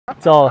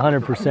It's all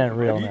 100%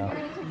 real now.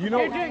 You know,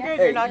 you're doing good.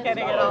 You're not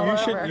getting it all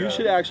over. You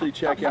should actually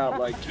check out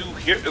like 2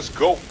 hitters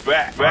go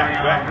back.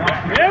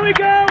 There we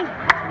go.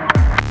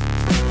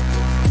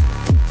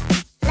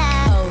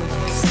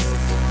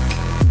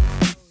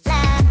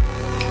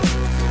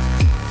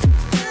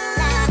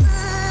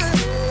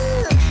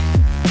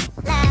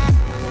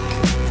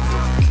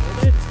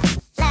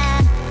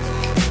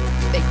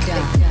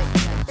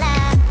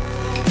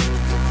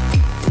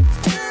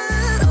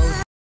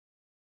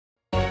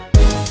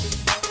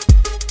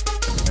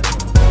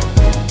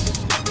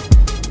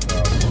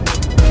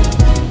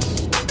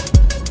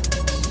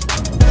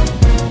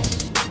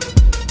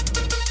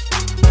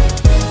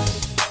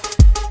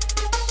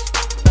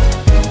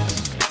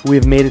 We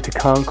have made it to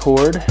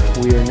Concord.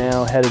 We are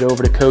now headed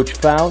over to Coach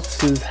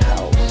Fouts'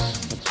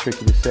 house. That's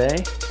tricky to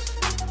say.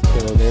 So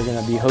they're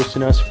going to be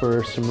hosting us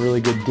for some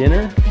really good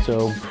dinner.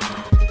 So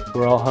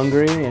we're all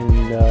hungry, and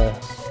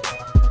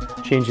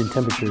changing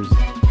temperatures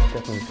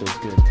definitely feels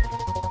good.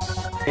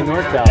 Hey,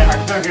 Nor Cal.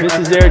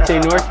 Mrs Arete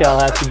Nor Cal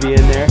has to be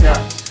in there.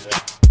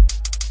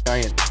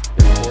 Giant.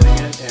 Recording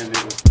it, and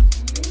it was...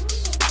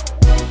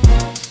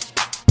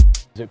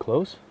 Is it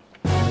close?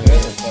 Yeah,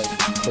 it's like...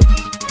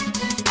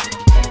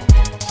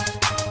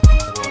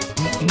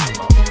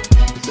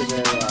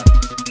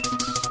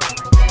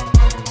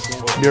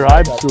 You're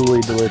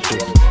absolutely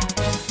delicious.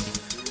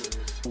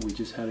 We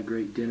just had a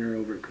great dinner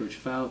over at Coach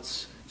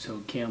Fouts.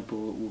 So camp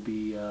will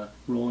be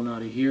rolling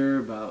out of here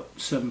about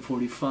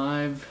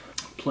 7:45.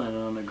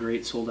 Planning on a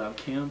great sold-out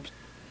camp.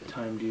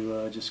 Time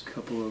to just a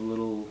couple of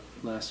little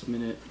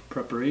last-minute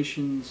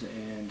preparations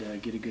and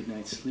get a good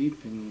night's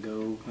sleep and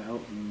go out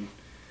and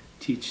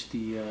teach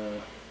the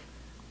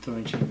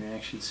throwing chain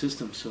reaction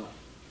system. So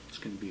it's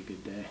going to be a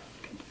good day.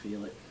 I can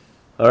feel it.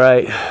 All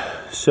right,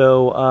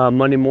 so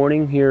Monday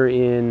morning here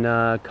in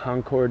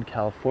Concord,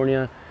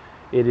 California.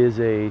 It is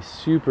a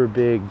super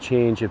big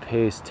change of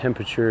pace.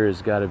 Temperature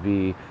has got to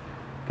be,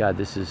 God,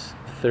 this is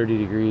 30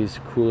 degrees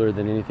cooler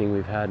than anything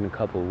we've had in a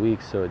couple of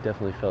weeks, so it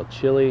definitely felt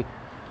chilly.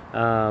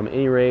 At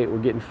any rate, we're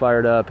getting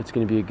fired up. It's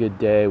going to be a good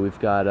day. We've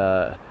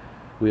got,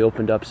 we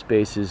opened up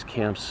spaces.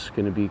 Camp's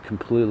going to be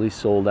completely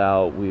sold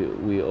out.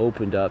 We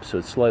opened up, so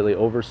it's slightly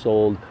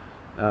oversold.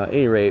 At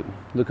any rate,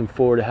 looking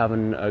forward to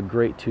having a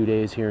great 2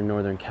 days here in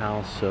Northern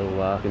Cal, so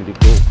it's going to be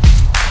cool.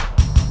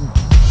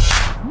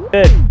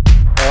 Good.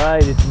 All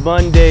right, it's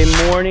Monday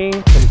morning.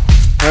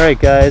 All right,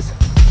 guys,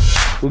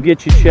 we'll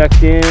get you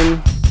checked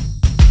in.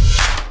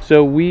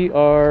 So we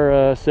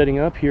are setting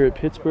up here at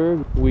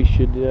Pittsburgh. We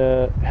should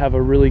have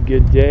a really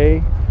good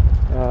day.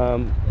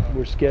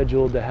 We're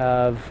scheduled to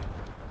have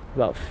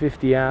about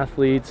 50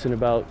 athletes and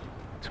about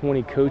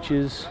 20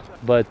 coaches,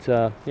 but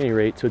at any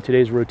rate, so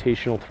today's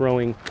rotational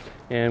throwing,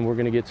 and we're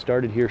going to get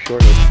started here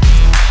shortly.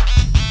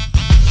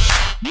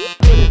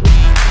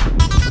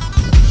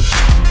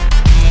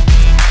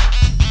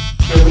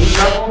 So we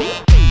level,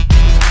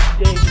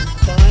 stay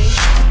fine.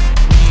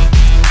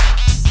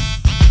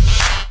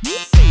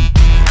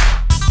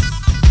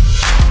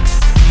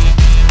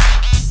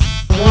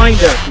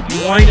 Wind up. If you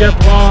wind up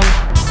long,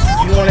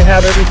 you want to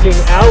have everything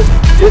out.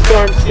 This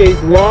arm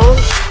stays long.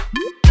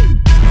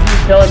 You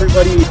tell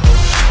everybody.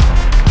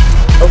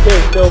 Okay,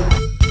 so.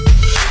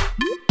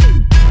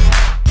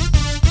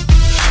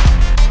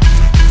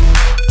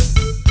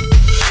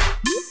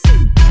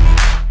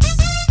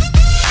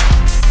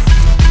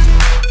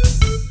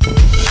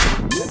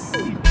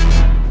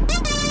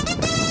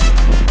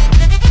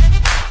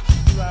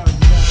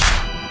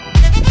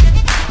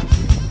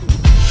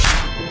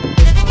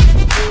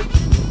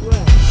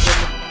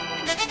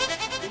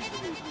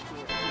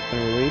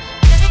 Release.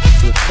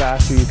 The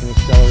faster you can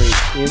accelerate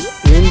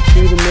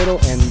into the middle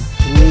and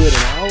through it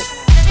and out,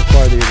 the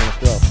farther you're going to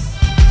throw.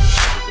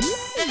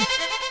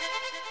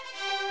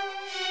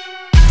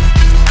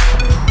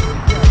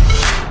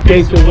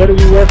 Okay, so what do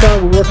we work on?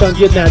 We work on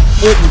getting that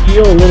foot and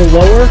heel a little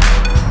lower.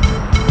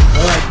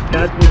 Alright,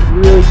 that's what's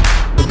really,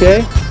 okay?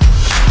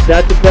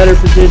 That's a better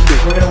position.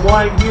 We're going to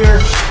wind here.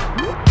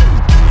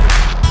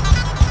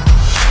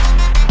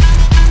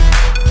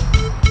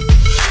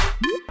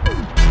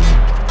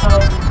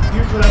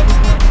 Here's what I do.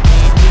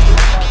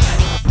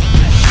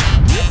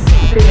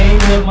 The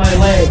angle of my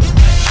leg.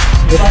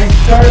 If I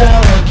start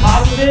out on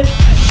top of it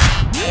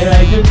and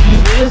I just do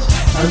this,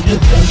 I'm too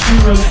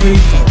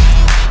rotational.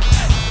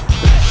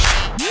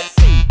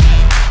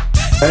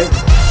 Right?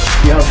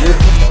 See how this?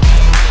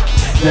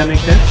 Does that make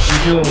sense?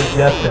 You're doing with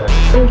depth there.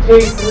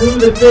 Rotate through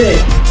the finish.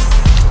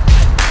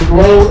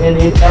 Slow and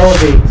it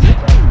elevates.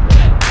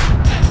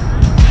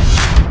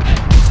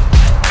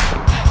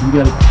 You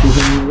gotta,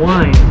 when you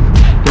wind,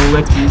 don't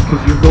let you,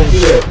 because you're going to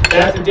do it.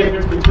 That's the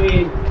difference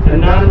between a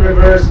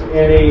non-reverse and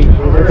a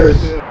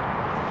reverse.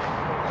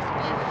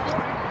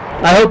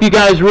 I hope you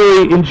guys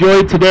really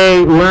enjoyed today,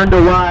 learned a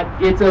lot.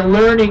 It's a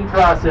learning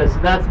process,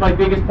 and that's my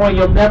biggest point.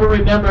 You'll never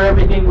remember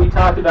everything we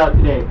talked about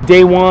today.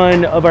 Day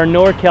one of our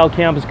Nor Cal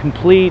camp is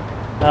complete.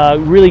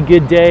 Really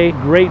good day,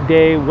 great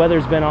day.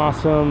 Weather's been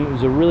awesome. It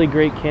was a really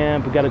great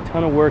camp. We got a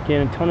ton of work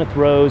in, a ton of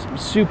throws.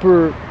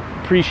 Super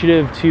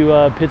appreciative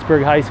to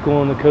Pittsburgh High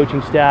School and the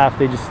coaching staff.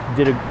 They just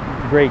did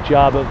a great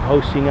job of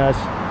hosting us.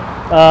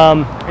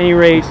 At any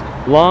rate,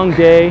 long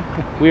day.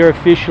 We are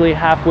officially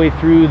halfway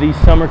through the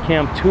summer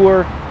camp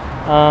tour.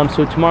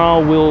 So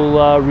tomorrow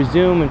we'll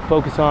resume and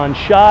focus on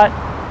shot.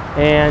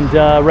 And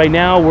right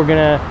now we're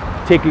gonna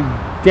take a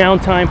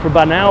downtime for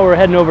about an hour. We're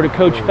heading over to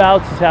Coach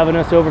Fouts. He's having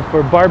us over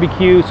for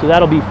barbecue, so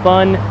that'll be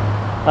fun.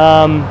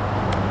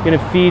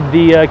 Gonna feed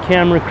the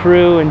camera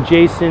crew and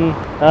Jason.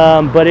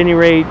 But at any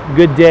rate,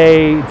 good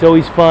day. It's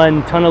always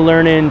fun, ton of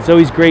learning. It's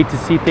always great to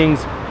see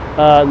things.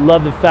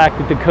 Love the fact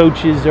that the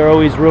coaches are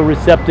always real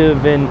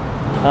receptive and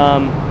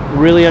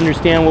really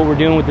understand what we're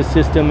doing with the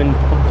system and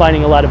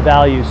finding a lot of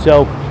value.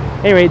 So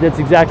at any rate, that's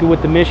exactly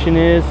what the mission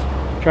is.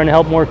 Trying to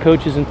help more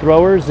coaches and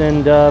throwers,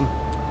 and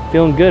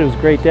feeling good. It was a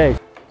great day.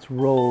 Let's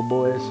roll,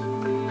 boys.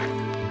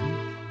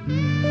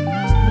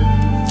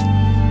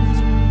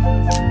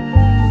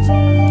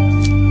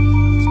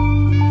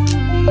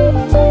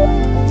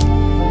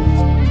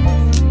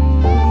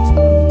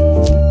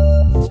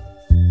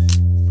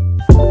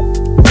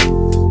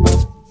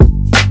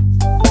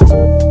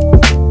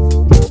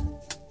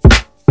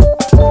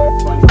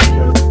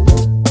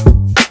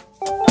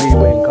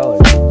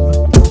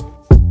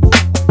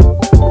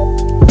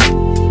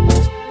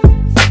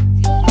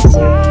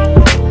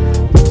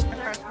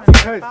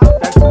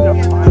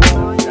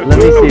 Let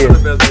me see it.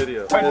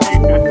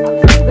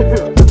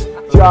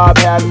 Job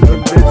having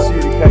convinced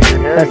you to cut your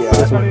hair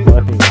yet.